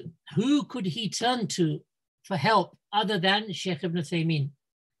he do? Who could he turn to for help other than Sheikh Ibn Uthaymeen?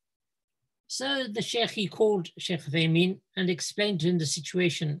 So the Sheikh, he called Sheikh Uthaymeen and explained to him the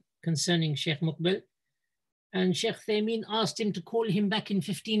situation concerning Sheikh Muqbil. And Sheikh Uthaymeen asked him to call him back in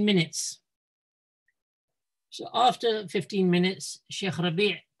 15 minutes. So after 15 minutes, Sheikh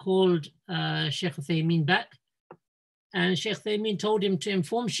Rabi' called Sheikh Uthaymeen back, and Sheikh Uthaymeen told him to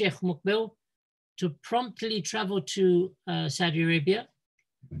inform Sheikh Muqbil to promptly travel to Saudi Arabia,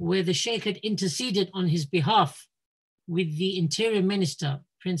 where the Sheikh had interceded on his behalf with the Interior Minister,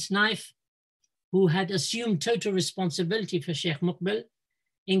 Prince Naif, who had assumed total responsibility for Sheikh Muqbil,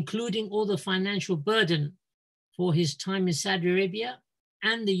 including all the financial burden for his time in Saudi Arabia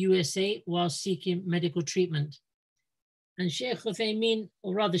and the USA while seeking medical treatment. And Sheikh Uthaymeen,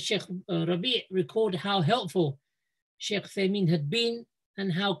 or rather Sheikh Rabi', recalled how helpful Sheikh Uthaymeen had been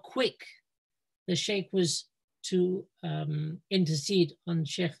and how quick the Sheikh was to intercede on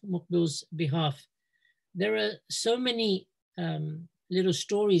Sheikh Muqbil's behalf. There are so many little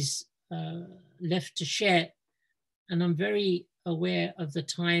stories left to share, and I'm very aware of the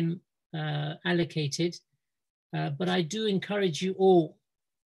time allocated, but I do encourage you all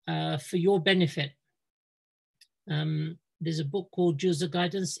for your benefit. There's a book called Juz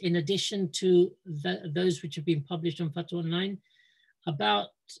Guidance, in addition to those which have been published on Fatwa Online about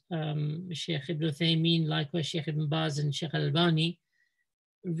Sheikh Ibn Uthaymeen, likewise Sheikh Ibn Baz and Sheikh Albani.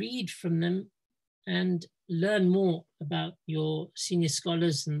 Read from them and learn more about your senior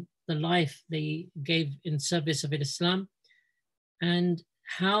scholars and the life they gave in service of Islam, and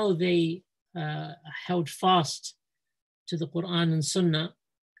how they held fast to the Quran and Sunnah,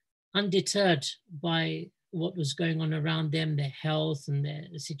 undeterred by what was going on around them, their health and their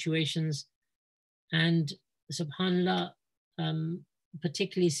situations. And subhanAllah,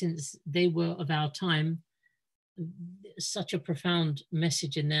 particularly since they were of our time, such a profound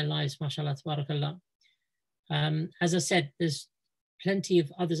message in their lives, mashallah, tabarakallah. As I said, there's plenty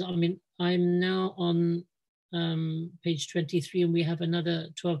of others. I mean, I'm now on page 23, and we have another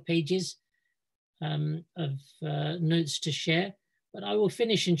 12 pages of notes to share. But I will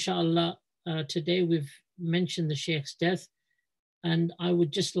finish, inshallah. Today we've mentioned the Sheikh's death, and I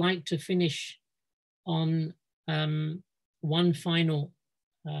would just like to finish on one final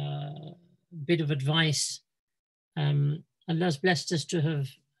bit of advice. Allah's blessed us to have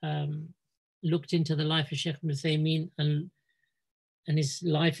looked into the life of Sheikh Ibn Uthaymeen and his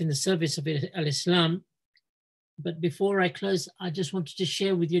life in the service of Al-Islam. But before I close, I just wanted to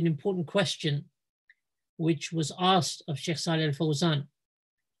share with you an important question which was asked of Sheikh Salih Al-Fawzan.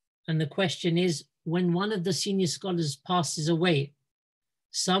 And the question is, when one of the senior scholars passes away,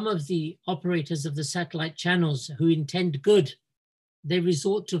 some of the operators of the satellite channels who intend good, they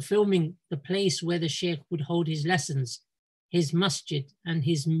resort to filming the place where the Sheikh would hold his lessons, his masjid and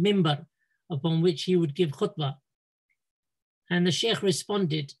his mimbar upon which he would give khutbah. And the Sheikh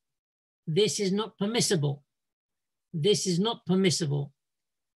responded, this is not permissible. This is not permissible.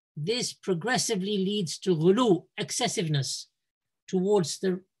 this progressively leads to ghulu, excessiveness towards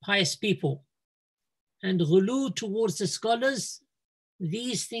the pious people. And ghulu towards the scholars,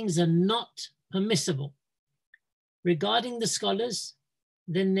 these things are not permissible. Regarding the scholars,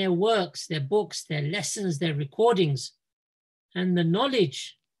 then their works, their books, their lessons, their recordings, and the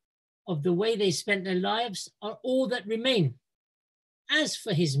knowledge of the way they spent their lives are all that remain. As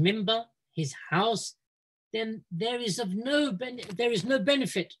for his mimbar, his house, then there is no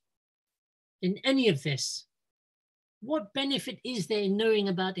benefit in any of this. What benefit is there in knowing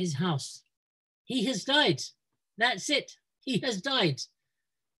about his house? He has died. That's it. He has died.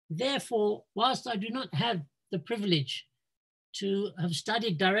 Therefore, whilst I do not have the privilege to have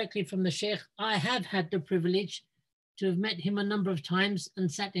studied directly from the Sheikh, I have had the privilege to have met him a number of times and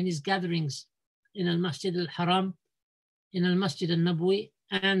sat in his gatherings in Al-Masjid Al-Haram, in Al-Masjid Al-Nabawi,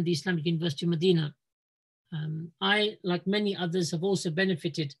 and the Islamic University of Medina. I, like many others, have also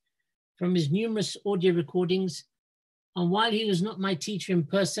benefited from his numerous audio recordings. And while he was not my teacher in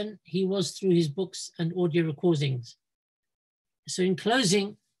person, he was through his books and audio recordings. So in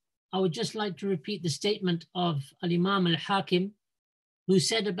closing, I would just like to repeat the statement of Al-Imam Al-Hakim, who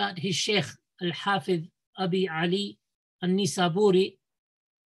said about his Sheikh Al-Hafidh Abi Ali Al-Nisaburi,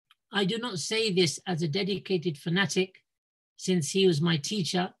 I do not say this as a dedicated fanatic, since he was my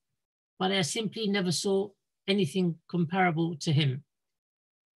teacher, but I simply never saw anything comparable to him.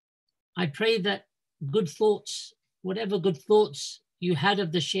 I pray that good thoughts, whatever good thoughts you had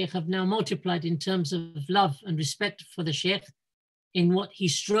of the Sheikh, have now multiplied in terms of love and respect for the Sheikh in what he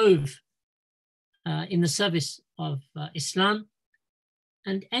strove in the service of Islam.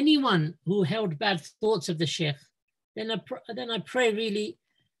 And anyone who held bad thoughts of the Sheikh, then I pray really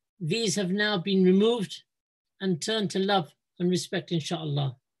these have now been removed and turned to love and respect,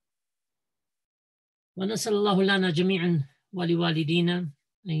 inshaAllah. ونسأل الله لنا جميعا ولوالدينا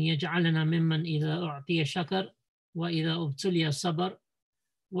أن يجعلنا ممن إذا أعطي شكر وإذا ابتلي صبر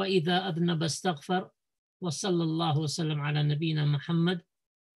وإذا أذنب استغفر وصلى الله وسلم على نبينا محمد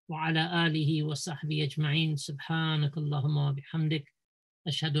وعلى آله وصحبه أجمعين سبحانك اللهم وبحمدك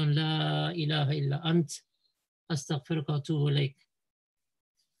أشهد أن لا إله إلا أنت أستغفرك وأتوب إليك.